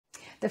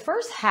The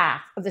first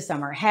half of the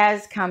summer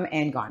has come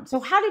and gone. So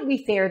how did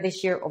we fare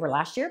this year over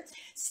last year?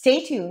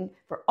 Stay tuned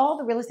for all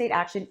the real estate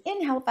action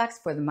in Halifax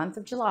for the month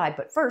of July.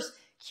 But first,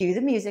 cue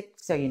the music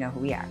so you know who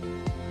we are.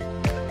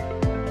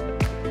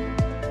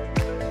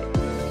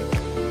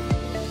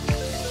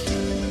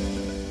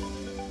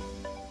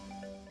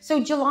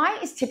 So July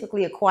is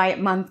typically a quiet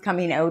month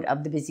coming out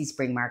of the busy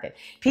spring market.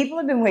 People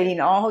have been waiting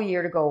all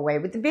year to go away,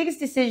 with the biggest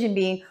decision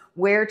being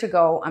where to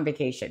go on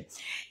vacation.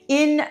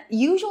 In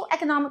usual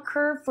economic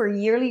curve for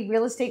yearly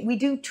real estate, we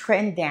do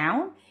trend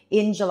down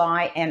in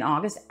July and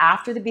August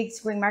after the big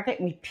spring market,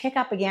 and we pick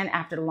up again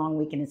after the long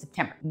weekend in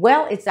September.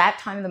 Well, it's that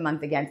time of the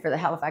month again for the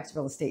Halifax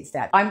Real Estate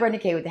Stat. I'm Brenda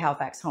Kay with the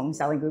Halifax Home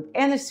Selling Group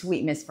and the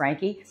sweet Miss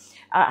Frankie.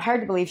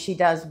 Hard to believe she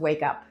does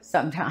wake up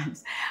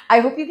sometimes. I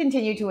hope you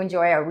continue to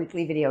enjoy our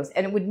weekly videos,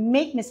 and it would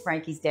make Miss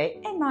Frankie's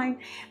day and mine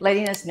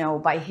letting us know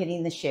by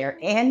hitting the share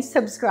and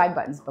subscribe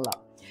buttons below.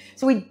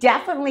 So we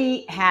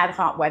definitely had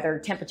hot weather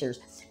temperatures,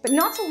 but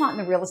not so hot in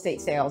the real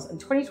estate sales and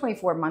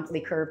 2024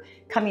 monthly curve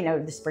coming out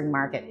of the spring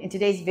market. In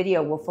today's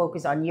video, we'll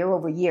focus on year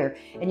over year,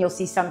 and you'll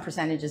see some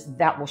percentages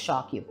that will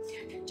shock you.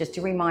 Just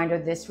a reminder,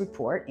 this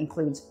report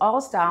includes all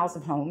styles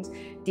of homes,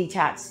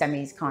 detached,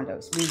 semis,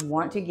 condos. We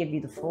want to give you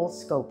the full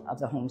scope of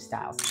the home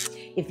styles.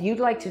 If you'd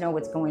like to know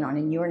what's going on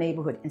in your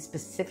neighborhood and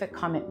specific,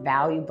 comment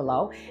value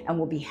below, and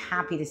we'll be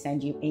happy to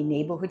send you a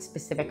neighborhood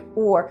specific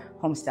or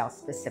home style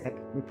specific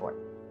report.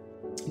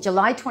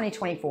 July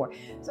 2024,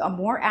 so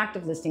more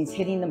active listings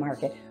hitting the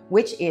market,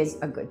 which is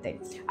a good thing.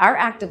 Our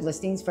active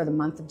listings for the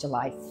month of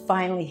July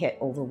finally hit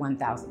over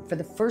 1,000 for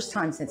the first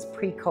time since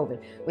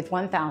pre-COVID, with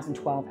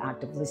 1,012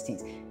 active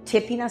listings,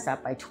 tipping us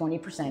up by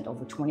 20%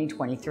 over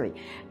 2023,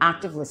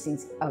 active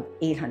listings of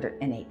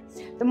 808.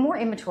 The more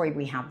inventory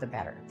we have, the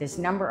better. This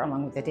number,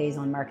 along with the days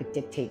on market,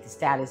 dictate the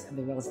status of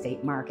the real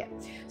estate market.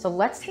 So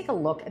let's take a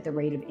look at the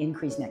rate of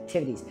increase in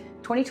activities.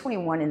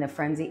 2021 in the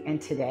frenzy,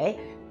 and today,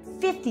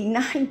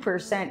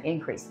 59%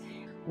 increase.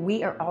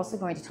 We are also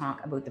going to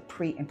talk about the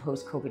pre and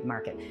post COVID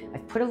market.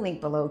 I've put a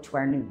link below to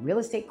our new real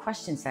estate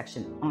question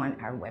section on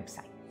our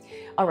website.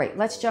 All right,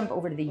 let's jump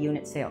over to the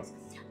unit sales.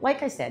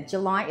 Like I said,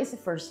 July is the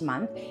first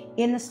month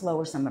in the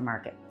slower summer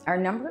market. Our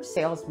number of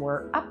sales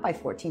were up by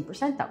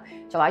 14% though.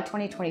 July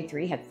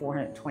 2023 had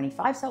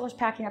 425 sellers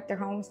packing up their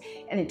homes,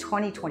 and in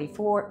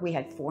 2024 we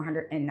had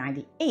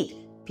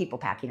 498 people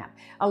packing up.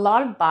 A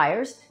lot of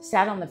buyers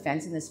sat on the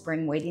fence in the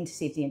spring waiting to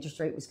see if the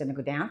interest rate was going to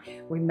go down.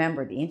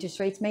 Remember, the interest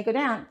rates may go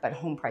down, but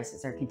home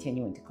prices are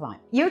continuing to climb.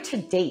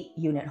 Year-to-date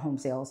unit home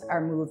sales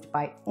are moved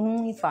by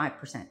only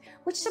 5%,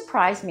 which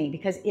surprised me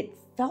because it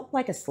felt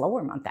like a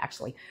slower month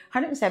actually.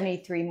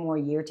 173 more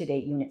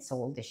year-to-date units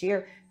sold this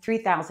year,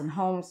 3,000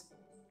 homes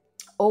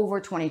over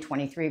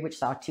 2023, which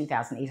saw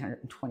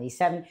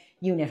 2,827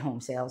 unit home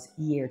sales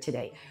year to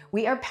date.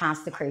 We are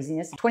past the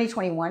craziness.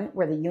 2021,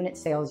 where the unit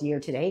sales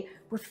year to date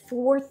were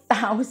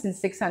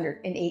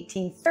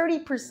 4,618,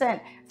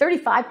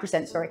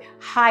 35%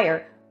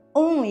 higher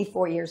only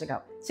 4 years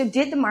ago. So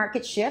did the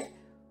market shift?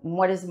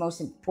 What is the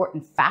most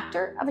important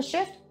factor of a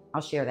shift? I'll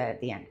share that at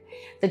the end.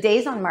 The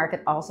days on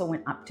market also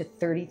went up to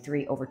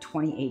 33 over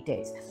 28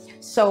 days.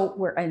 So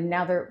we're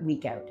another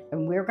week out,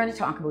 and we're going to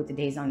talk about the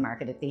days on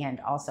market at the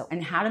end also,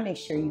 and how to make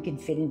sure you can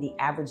fit in the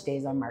average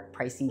days on market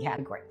pricing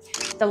category.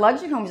 The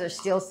luxury homes are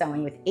still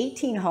selling, with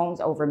 18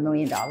 homes over $1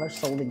 million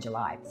sold in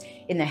July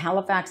in the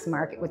Halifax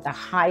market, with the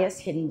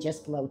highest hitting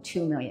just below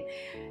 $2 million.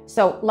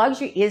 So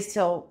luxury is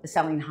still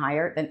selling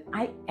higher than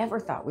I ever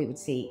thought we would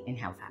see in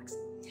Halifax.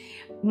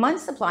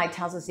 Month supply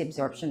tells us the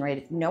absorption rate.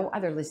 If no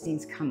other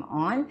listings come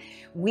on,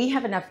 we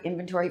have enough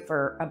inventory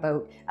for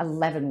about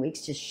 11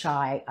 weeks, just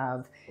shy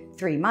of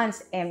 3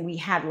 months. And we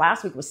had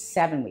last week was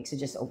 7 weeks, so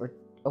just over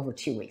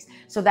 2 weeks.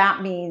 So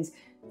that means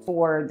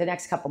for the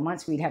next couple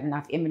months, we'd have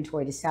enough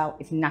inventory to sell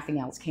if nothing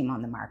else came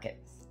on the market.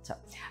 So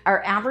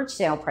our average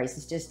sale price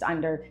is just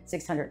under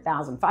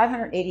 $600,000,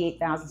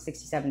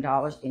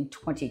 $588,067 in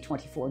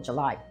 2024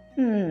 July.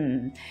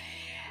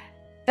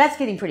 That's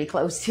getting pretty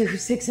close to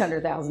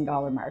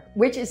 $600,000 mark,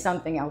 which is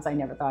something else I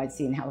never thought I'd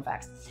see in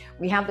Halifax.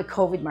 We have the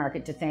COVID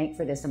market to thank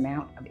for this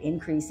amount of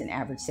increase in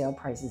average sale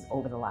prices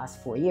over the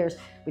last 4 years,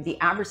 with the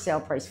average sale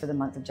price for the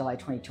month of July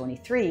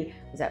 2023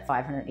 was at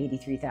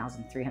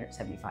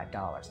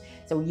 $583,375.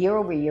 So year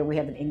over year, we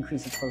have an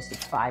increase of close to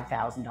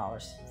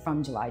 $5,000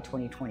 from July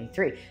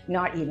 2023,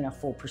 not even a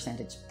full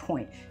percentage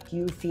point. If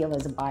you feel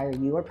as a buyer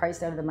you are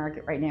priced out of the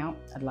market right now,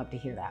 I'd love to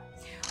hear that.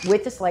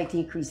 With the slight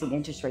decrease in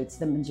interest rates,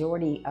 the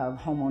majority of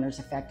homeowners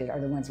affected are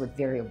the ones with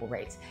variable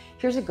rates.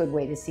 Here's a good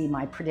way to see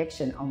my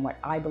prediction on what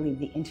I believe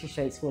the interest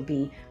rates will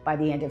be by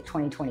the end of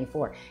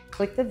 2024.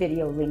 Click the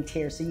video linked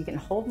here so you can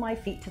hold my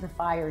feet to the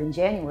fire in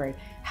January.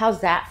 How's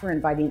that for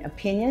inviting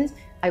opinions?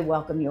 I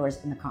welcome yours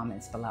in the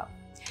comments below.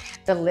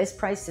 The list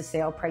price to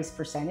sale price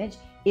percentage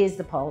is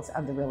the pulse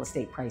of the real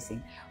estate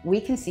pricing.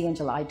 We can see in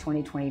July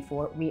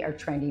 2024, we are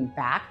trending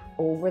back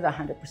over the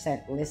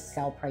 100% list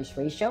sell price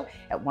ratio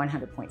at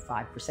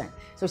 100.5%.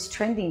 So it's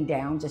trending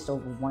down just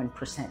over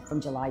 1%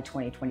 from July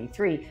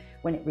 2023,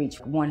 when it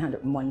reached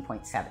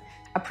 101.7.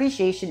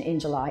 Appreciation in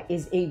July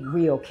is a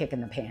real kick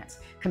in the pants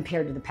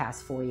compared to the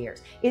past 4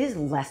 years. It is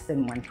less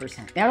than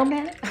 1%. Now don't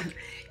panic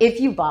if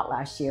you bought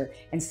last year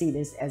and see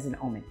this as an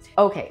omen.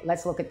 Okay,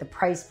 let's look at the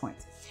price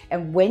points.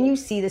 And when you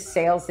see the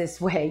sales this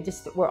way,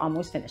 we're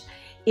almost finished,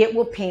 it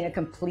will paint a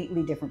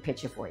completely different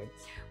picture for you.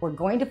 We're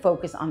going to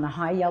focus on the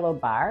high yellow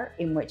bar,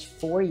 in which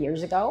 4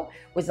 years ago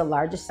was the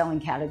largest selling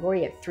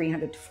category at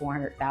 300 to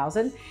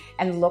 400,000.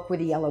 And look where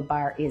the yellow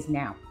bar is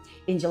now.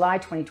 In July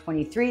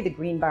 2023, the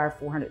green bar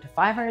 400 to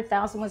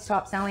 500,000 was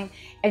top selling.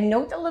 And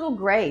note the little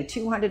gray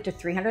 200 to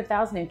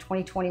 300,000 in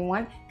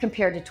 2021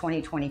 compared to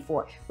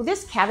 2024. Will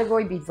this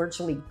category be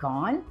virtually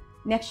gone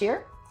next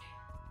year?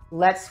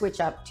 Let's switch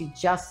up to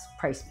just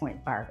price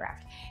point bar graph.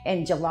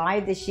 In July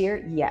this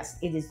year, yes,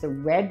 it is the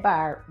red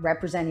bar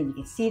representing, you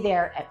can see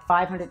there at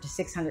 500 to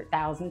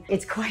 600,000.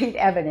 It's quite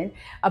evident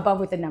above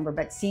with the number,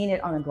 but seeing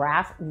it on a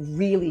graph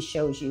really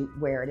shows you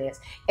where it is.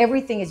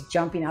 Everything is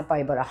jumping up by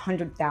about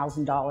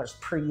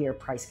 $100,000 per year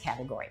price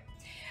category.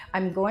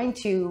 I'm going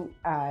to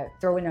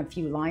throw in a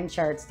few line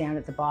charts down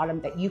at the bottom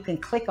that you can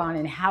click on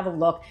and have a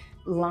look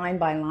line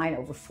by line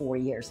over 4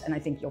 years. And I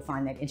think you'll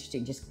find that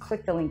interesting. Just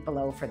click the link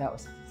below for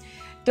those.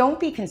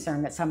 Don't be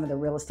concerned that some of the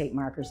real estate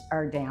markers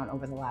are down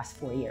over the last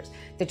 4 years.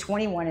 The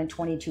 21 and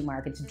 22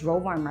 markets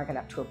drove our market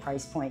up to a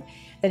price point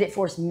that it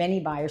forced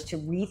many buyers to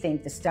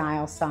rethink the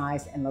style,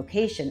 size, and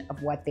location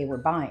of what they were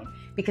buying,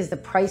 because the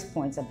price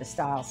points of the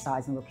style,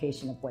 size, and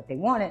location of what they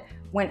wanted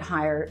went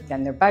higher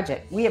than their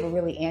budget. We have a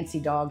really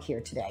antsy dog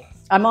here today.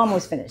 I'm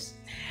almost finished.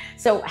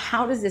 So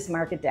how does this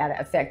market data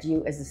affect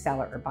you as a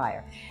seller or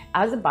buyer?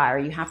 As a buyer,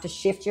 you have to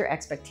shift your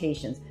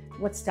expectations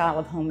what style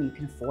of home you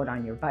can afford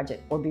on your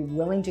budget, or be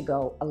willing to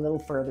go a little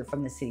further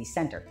from the city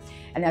center.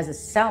 And as a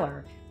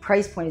seller,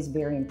 price point is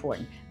very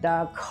important.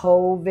 The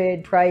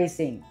COVID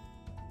pricing,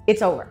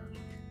 it's over.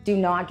 Do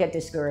not get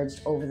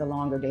discouraged over the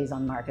longer days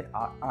on market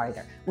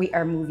either. We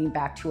are moving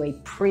back to a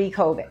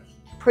pre-COVID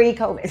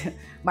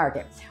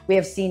market. We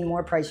have seen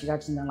more price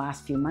reductions in the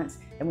last few months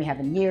than we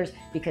have in years,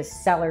 because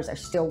sellers are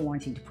still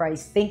wanting to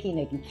price, thinking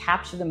they can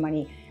capture the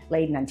money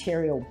laid in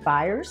Ontario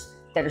buyers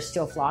that are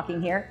still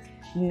flocking here.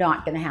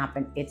 Not going to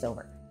happen. It's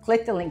over.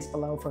 Click the links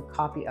below for a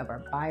copy of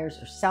our buyers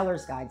or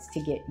sellers guides to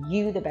get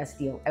you the best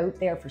deal out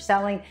there for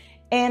selling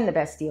and the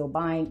best deal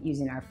buying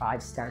using our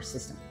 5-star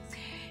system.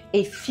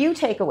 A few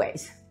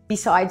takeaways,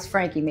 besides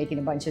Frankie making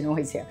a bunch of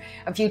noise here,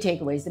 a few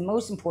takeaways. The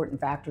most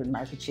important factor in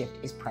market shift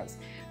is price.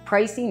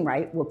 Pricing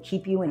right will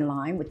keep you in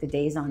line with the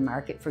days on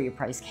market for your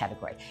price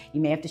category.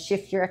 You may have to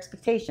shift your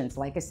expectations.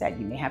 Like I said,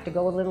 you may have to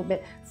go a little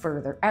bit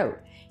further out.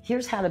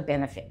 Here's how to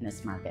benefit in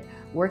this market.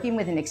 Working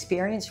with an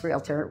experienced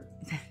realtor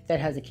that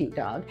has a cute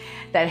dog,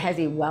 that has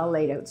a well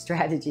laid out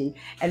strategy,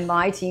 and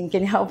my team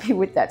can help you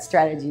with that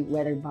strategy,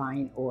 whether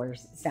buying or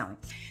selling.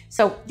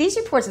 So these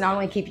reports not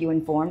only keep you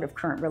informed of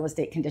current real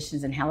estate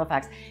conditions in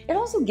Halifax, it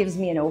also gives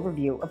me an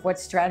overview of what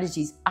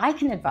strategies I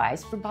can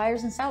advise for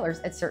buyers and sellers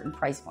at certain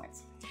price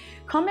points.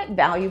 Comment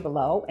value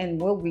below and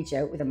we'll reach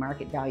out with a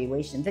market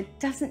valuation that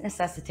doesn't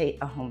necessitate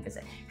a home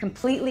visit.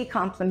 Completely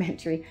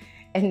complimentary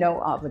and no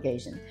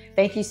obligation.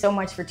 Thank you so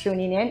much for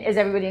tuning in. As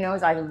everybody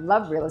knows, I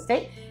love real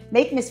estate.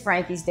 Make Miss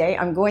Frankie's day.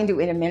 I'm going to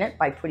in a minute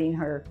by putting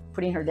her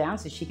down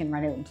so she can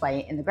run out and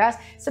play in the grass.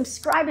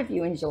 Subscribe if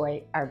you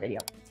enjoy our video.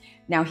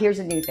 Now, here's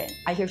a new thing.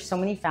 I hear so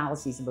many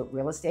fallacies about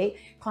real estate.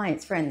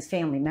 Clients, friends,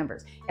 family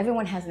members.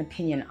 Everyone has an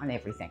opinion on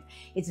everything.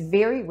 It's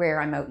very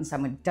rare I'm out and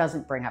someone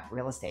doesn't bring up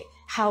real estate.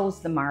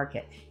 How's the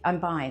market? I'm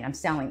buying, I'm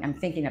selling, I'm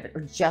thinking of it,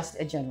 or just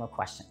a general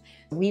question.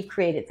 We've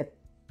created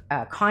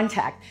the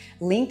contact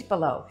linked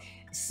below.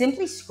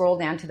 Simply scroll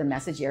down to the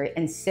message area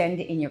and send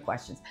in your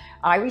questions.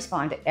 I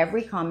respond to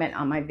every comment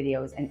on my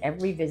videos and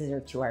every visitor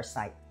to our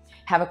site.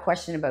 Have a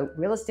question about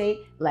real estate?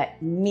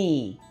 Let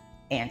me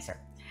answer.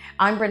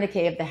 I'm Brenda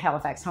Kay of the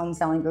Halifax Home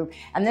Selling Group,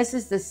 and this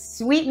is the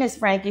sweet Miss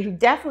Frankie, who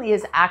definitely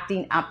is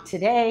acting up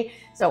today.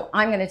 So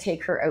I'm going to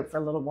take her out for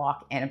a little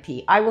walk and a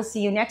pee. I will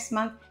see you next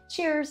month.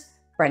 Cheers.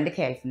 Brenda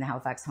Kay from the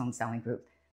Halifax Home Selling Group.